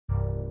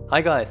Hi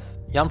guys,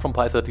 Jan from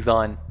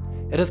peisertdesign.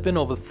 It has been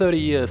over 30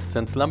 years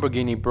since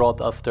Lamborghini brought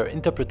us their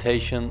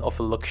interpretation of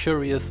a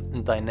luxurious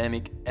and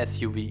dynamic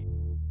SUV.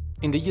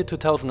 In the year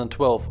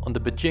 2012, on the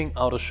Beijing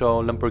Auto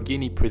Show,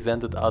 Lamborghini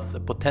presented us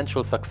a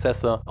potential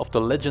successor of the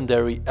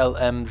legendary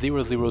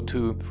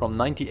LM002 from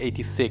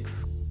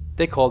 1986.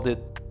 They called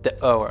it the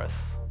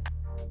Urus.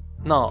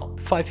 Now,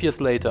 5 years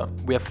later,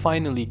 we are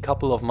finally a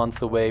couple of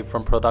months away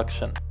from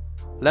production.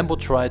 Lambo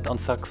tried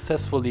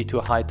unsuccessfully to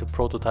hide the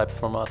prototypes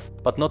from us,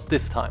 but not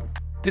this time.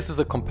 This is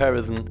a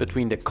comparison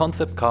between the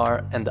concept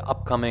car and the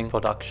upcoming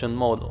production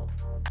model.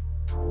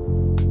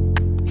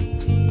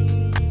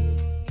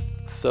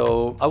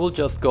 So I will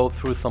just go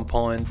through some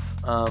points,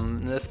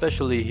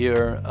 especially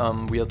here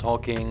we are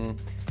talking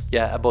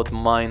about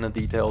minor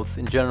details.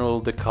 In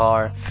general, the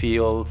car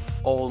feels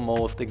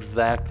almost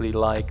exactly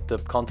like the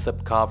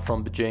concept car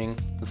from Beijing.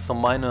 Some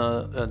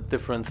minor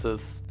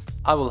differences.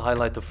 I will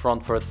highlight the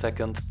front for a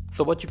second.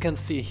 So what you can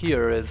see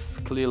here is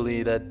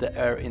clearly that the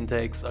air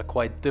intakes are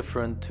quite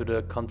different to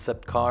the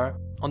concept car.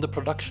 On the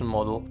production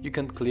model, you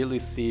can clearly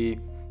see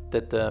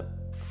that the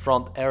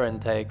front air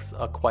intakes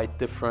are quite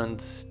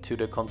different to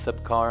the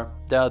concept car.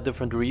 There are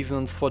different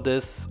reasons for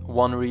this.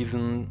 One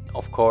reason,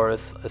 of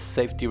course, is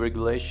safety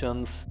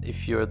regulations,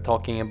 if you're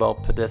talking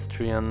about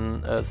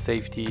pedestrian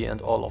safety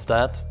and all of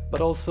that.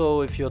 But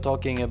also if you're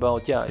talking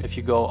about, if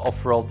you go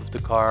off-road with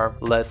the car,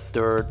 less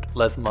dirt,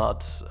 less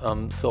mud.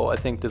 So I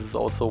think this is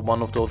also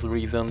one of those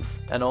reasons.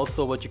 And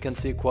also what you can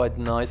see quite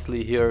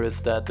nicely here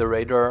is that the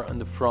radar in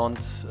the front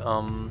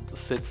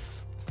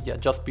sits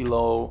just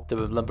below the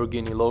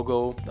Lamborghini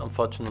logo.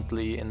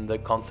 Unfortunately, in the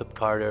concept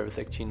car there is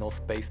actually no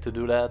space to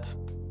do that.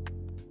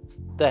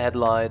 The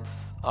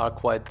headlights are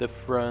quite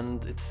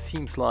different. It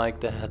seems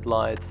like the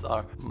headlights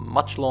are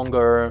much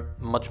longer,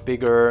 much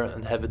bigger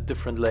and have a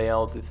different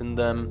layout within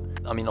them.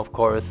 I mean, of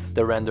course,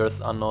 the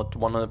renders are not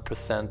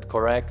 100%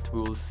 correct. We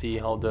will see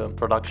how the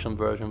production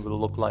version will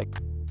look like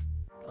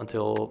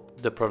until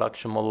the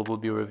production model will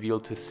be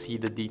revealed to see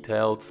the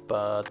details,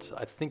 but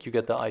I think you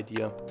get the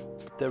idea.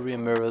 The rear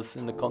mirrors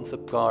in the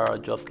concept car are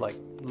just like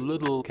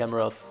little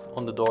cameras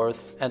on the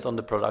doors, and on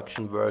the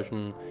production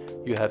version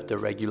you have the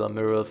regular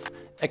mirrors.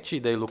 Actually,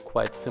 they look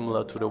quite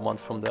similar to the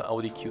ones from the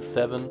Audi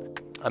Q7.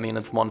 I mean,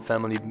 it's one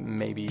family,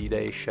 maybe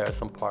they share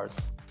some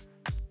parts.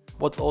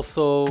 What's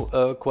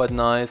also quite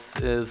nice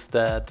is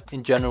that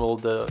in general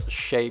the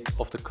shape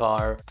of the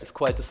car is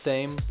quite the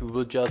same. You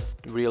will just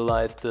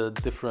realize the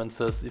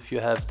differences if you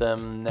have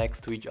them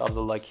next to each other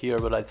like here,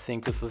 but I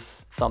think this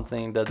is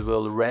something that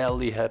will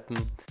rarely happen.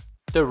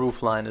 The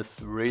roofline is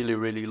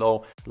really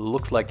low. It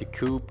looks like a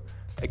coupe.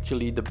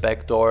 Actually the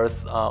back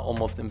doors are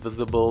almost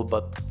invisible,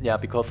 but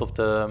because of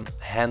the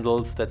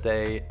handles that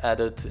they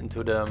added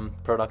into the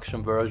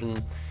production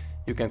version,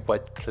 you can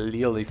quite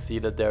clearly see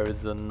that there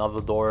is another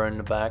door in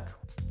the back.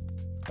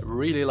 I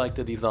really like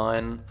the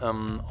design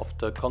of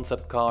the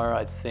concept car.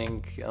 I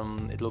think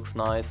it looks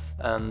nice,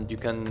 and you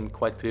can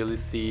quite clearly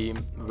see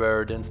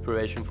where the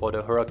inspiration for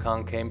the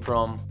Huracan came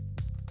from.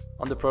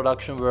 On the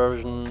production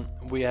version,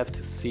 we have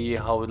to see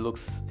how it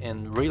looks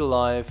in real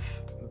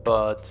life,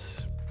 but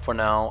for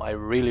now I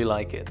really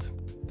like it.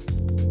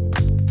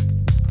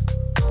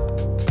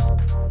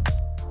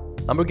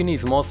 Lamborghini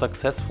is more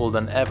successful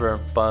than ever,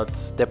 but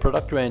their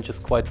product range is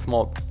quite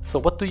small. So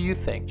what do you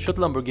think? Should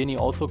Lamborghini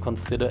also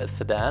consider a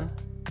sedan?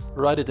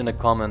 Write it in the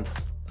comments.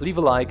 Leave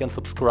a like and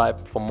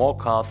subscribe for more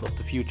cars of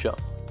the future.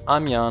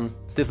 I'm Jan,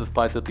 this is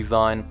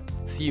peisertdesign.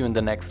 See you in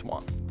the next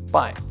one.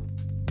 Bye!